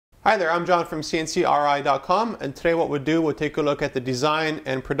Hi there, I'm John from CNCKing.com, and today what we'll do, we'll take a look at the design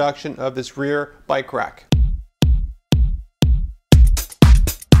and production of this rear bike rack.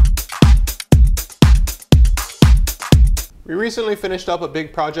 We recently finished up a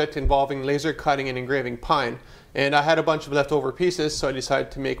big project involving laser cutting and engraving pine, and I had a bunch of leftover pieces, so I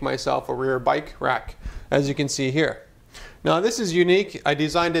decided to make myself a rear bike rack, as you can see here. Now this is unique. I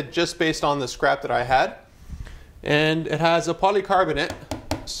designed it just based on the scrap that I had, and it has a polycarbonate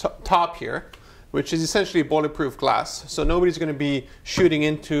top here, which is essentially bulletproof glass, so nobody's going to be shooting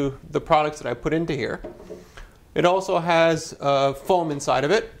into the products that I put into here. It also has foam inside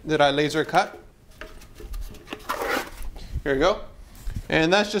of it that I laser cut. Here we go.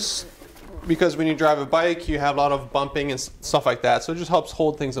 And that's just because when you drive a bike you have a lot of bumping and stuff like that, so it just helps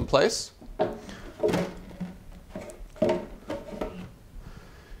hold things in place.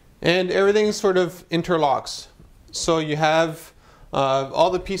 And everything sort of interlocks, so you have all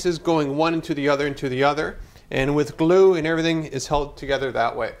the pieces going one into the other, and with glue and everything is held together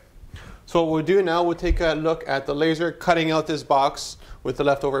that way. So what we'll do now, we'll take a look at the laser cutting out this box with the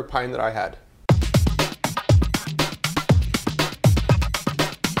leftover pine that I had.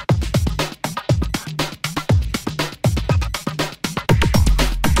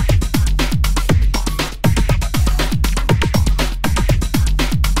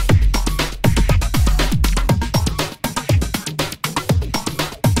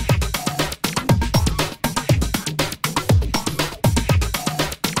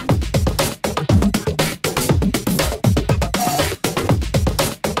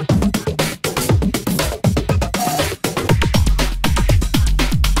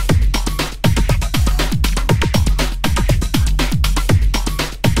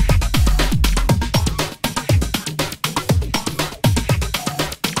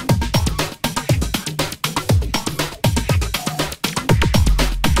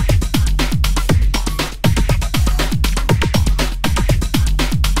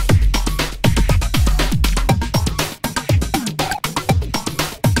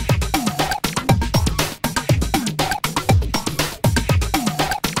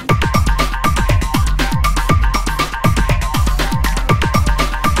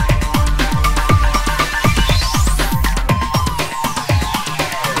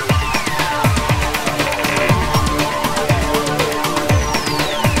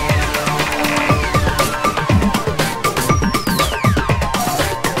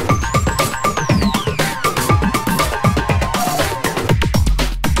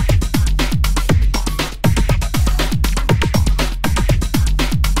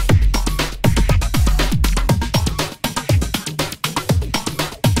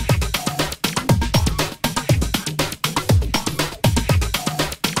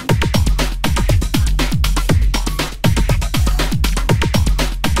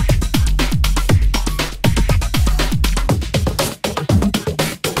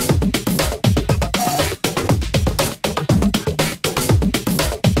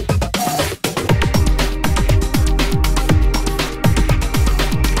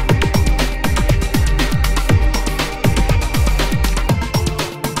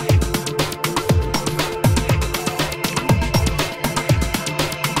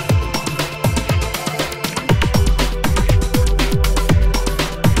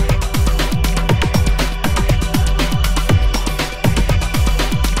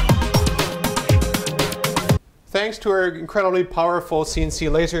 Thanks to our incredibly powerful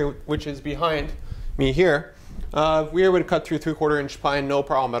CNC laser, which is behind me here, we were able to cut through 3/4 inch pine no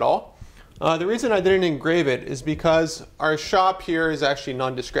problem at all. The reason I didn't engrave it is because our shop here is actually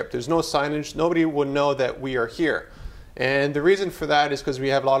nondescript. There's no signage. Nobody would know that we are here. And the reason for that is because we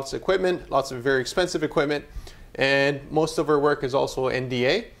have lots of equipment, lots of very expensive equipment, and most of our work is also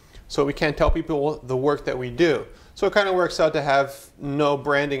NDA, so we can't tell people the work that we do. So it kind of works out to have no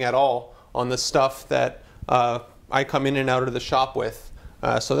branding at all on the stuff that I come in and out of the shop with.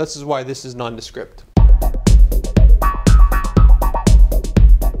 So this is why this is nondescript.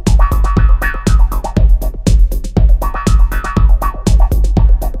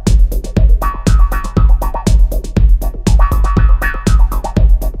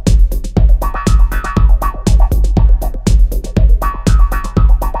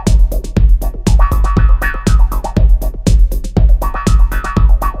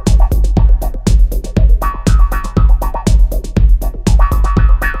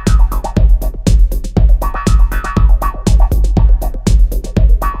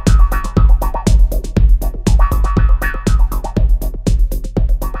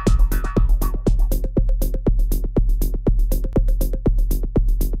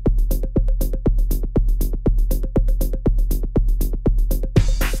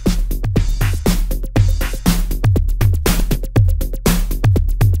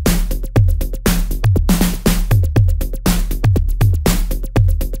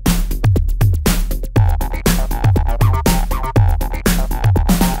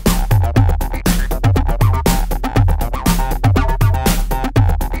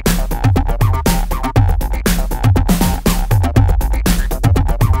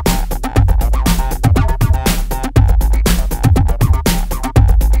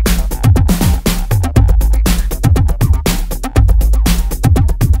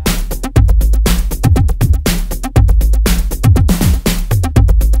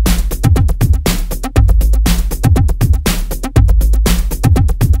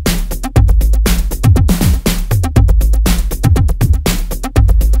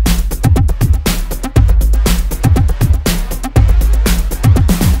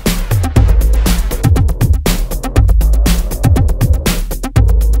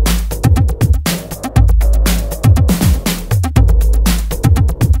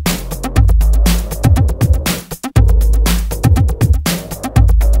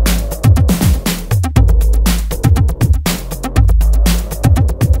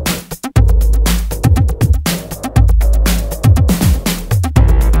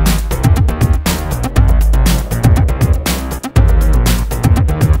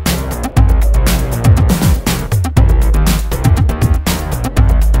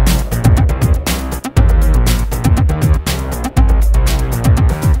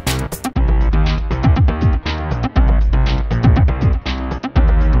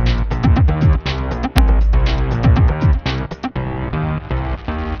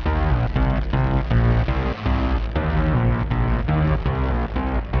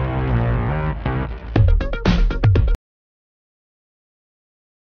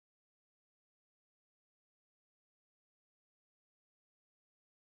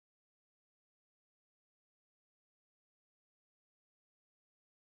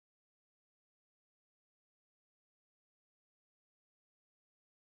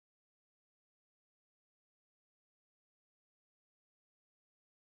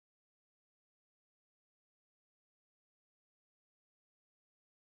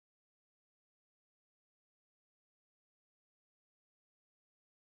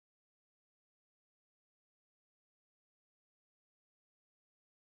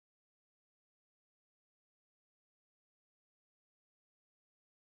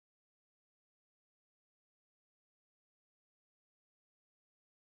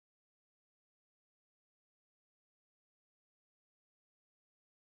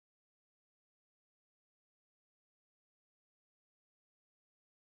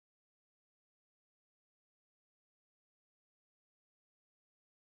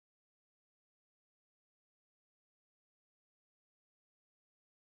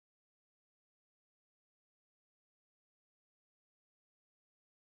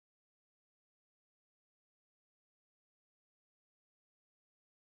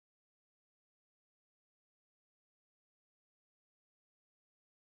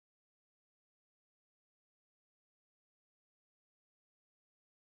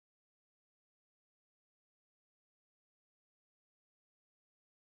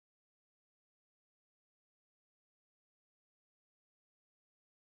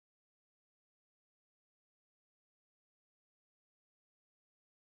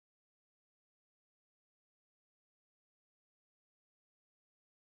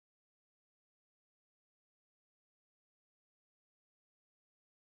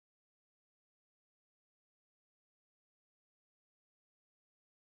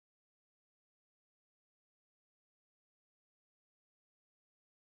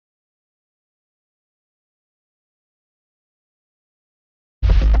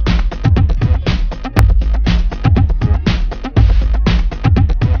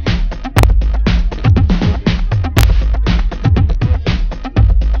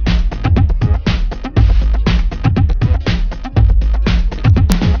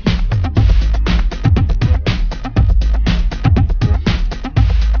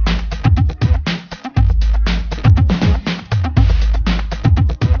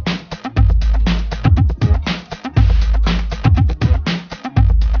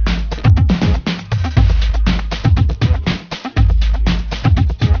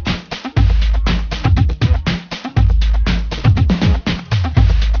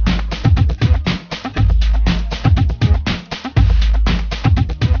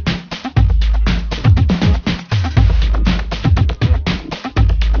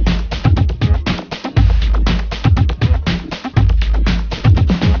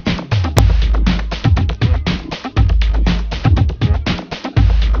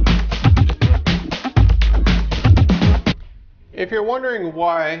 if you're wondering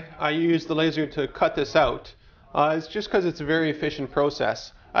why I use the laser to cut this out, it's just because it's a very efficient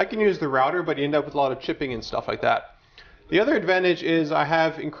process. I can use the router, but you end up with a lot of chipping and stuff like that. The other advantage is I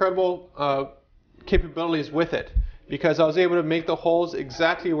have incredible capabilities with it, because I was able to make the holes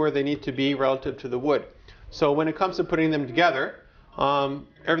exactly where they need to be relative to the wood. So when it comes to putting them together,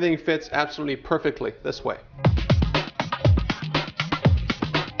 everything fits absolutely perfectly this way.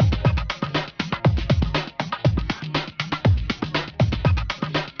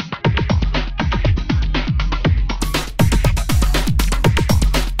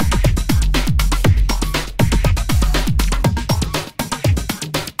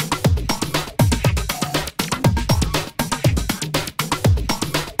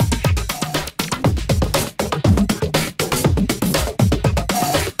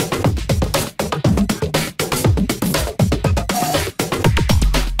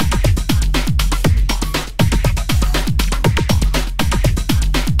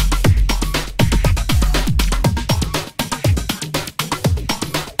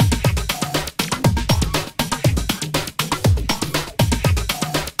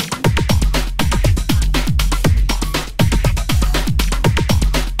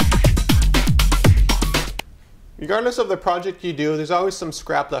 Regardless of the project you do, there's always some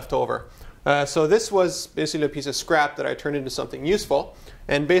scrap left over. So this was basically a piece of scrap that I turned into something useful,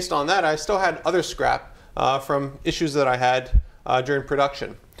 and based on that I still had other scrap from issues that I had during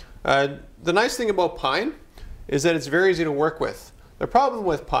production. The nice thing about pine is that it's very easy to work with. The problem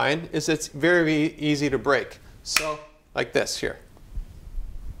with pine is it's very easy to break. So like this here.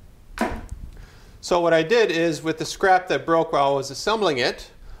 So what I did is, with the scrap that broke while I was assembling it,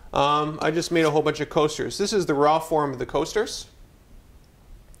 I just made a whole bunch of coasters. This is the raw form of the coasters.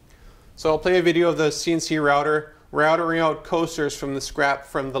 So I'll play a video of the CNC router routering out coasters from the scrap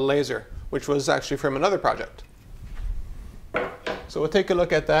from the laser, which was actually from another project. So we'll take a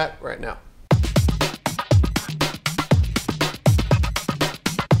look at that right now.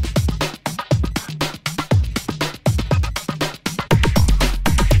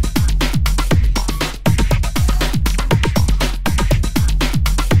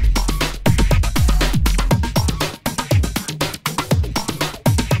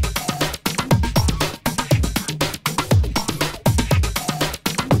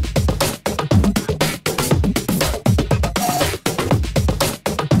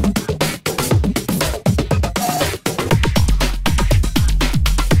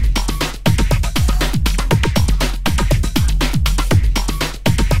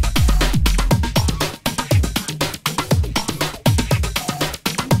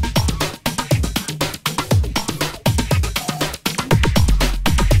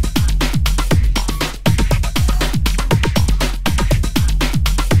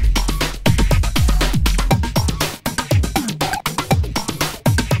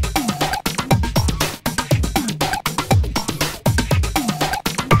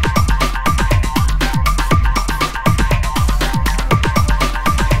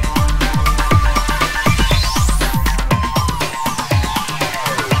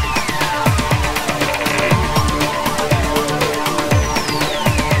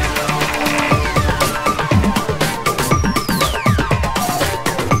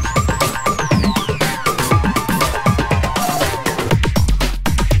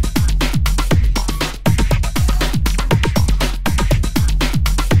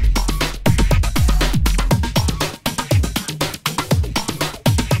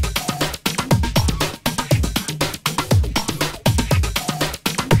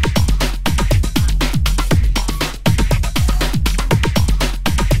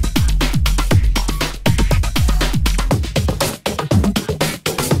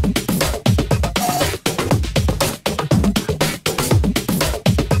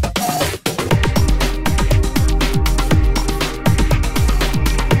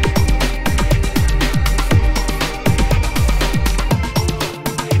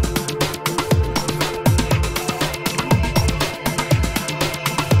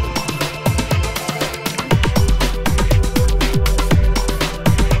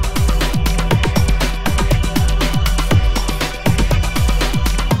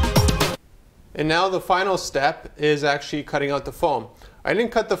 And now the final step is actually cutting out the foam. I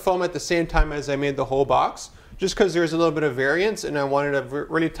didn't cut the foam at the same time as I made the whole box, just because there's a little bit of variance and I wanted a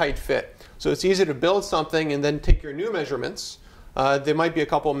really tight fit. So it's easy to build something and then take your new measurements. There might be a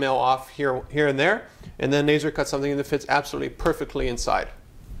couple mil off here and there, and then laser cut something that fits absolutely perfectly inside.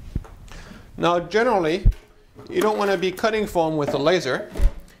 Now generally, you don't want to be cutting foam with a laser,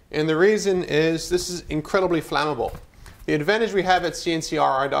 and the reason is this is incredibly flammable. The advantage we have at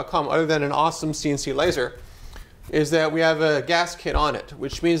CNCKing.com, other than an awesome CNC laser, is that we have a gas kit on it,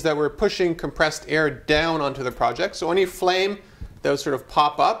 which means that we're pushing compressed air down onto the project. So any flame that would sort of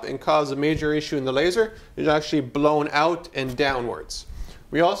pop up and cause a major issue in the laser is actually blown out and downwards.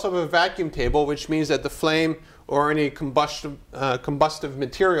 We also have a vacuum table, which means that the flame or any combustive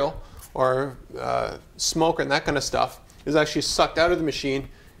material or smoke and that kind of stuff is actually sucked out of the machine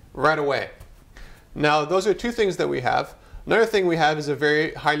right away. Now, those are two things that we have. Another thing we have is a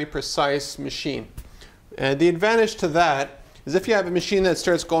very highly precise machine. And the advantage to that is if you have a machine that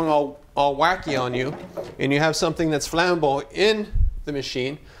starts going all wacky on you and you have something that's flammable in the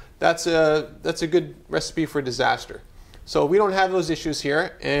machine, that's a good recipe for disaster. So we don't have those issues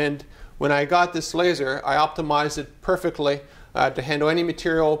here, and when I got this laser, I optimized it perfectly to handle any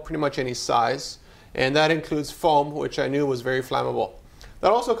material, pretty much any size, and that includes foam, which I knew was very flammable.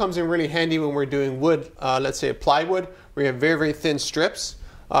 That also comes in really handy when we're doing wood, let's say plywood, where you have very, very thin strips.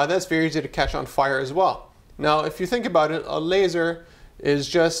 That's very easy to catch on fire as well. Now, if you think about it, a laser is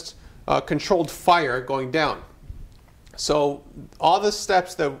just controlled fire going down. So all the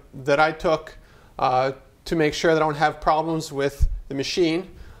steps that I took to make sure that I don't have problems with the machine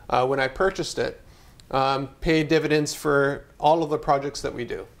when I purchased it paid dividends for all of the projects that we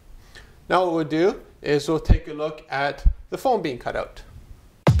do. Now what we'll do is we'll take a look at the foam being cut out.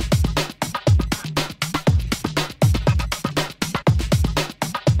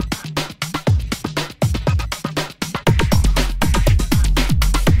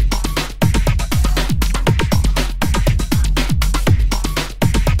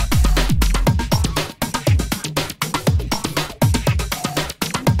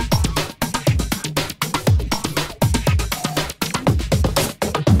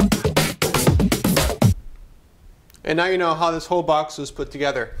 And now you know how this whole box was put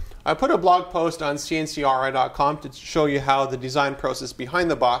together. I put a blog post on CNCKing.com to show you how the design process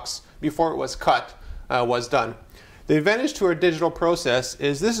behind the box, before it was cut, was done. The advantage to our digital process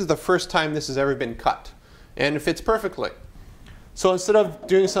is this is the first time this has ever been cut, and it fits perfectly. So instead of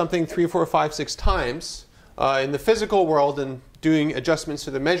doing something 3, 4, 5, 6 times in the physical world and doing adjustments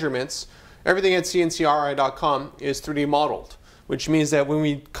to the measurements, everything at CNCKing.com is 3D modeled, which means that when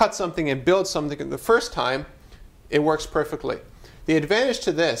we cut something and build something the first time, it works perfectly. The advantage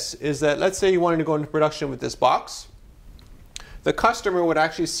to this is that, let's say you wanted to go into production with this box. The customer would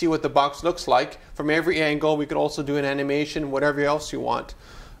actually see what the box looks like from every angle. We could also do an animation, whatever else you want,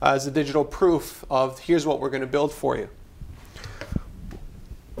 as a digital proof of here's what we're going to build for you.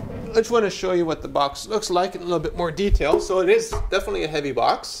 I just want to show you what the box looks like in a little bit more detail. So it is definitely a heavy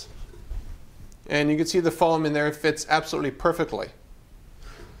box. And you can see the foam in there. It fits absolutely perfectly.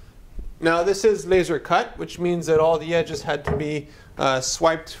 Now this is laser cut, which means that all the edges had to be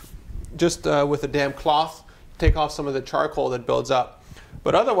swiped just with a damp cloth, take off some of the charcoal that builds up.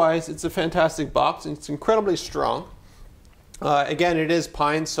 But otherwise, it's a fantastic box, and it's incredibly strong. Again, it is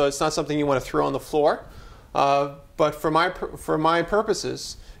pine, so it's not something you want to throw on the floor. But for my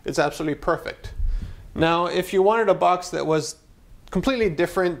purposes, it's absolutely perfect. Now, if you wanted a box that was completely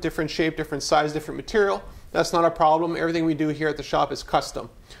different shape, different size, different material, that's not a problem. Everything we do here at the shop is custom.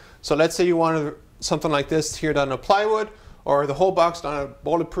 So let's say you wanted something like this here done on plywood, or the whole box done on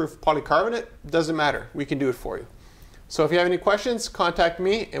bulletproof polycarbonate. Doesn't matter. We can do it for you. So if you have any questions, contact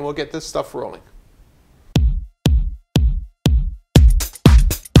me and we'll get this stuff rolling.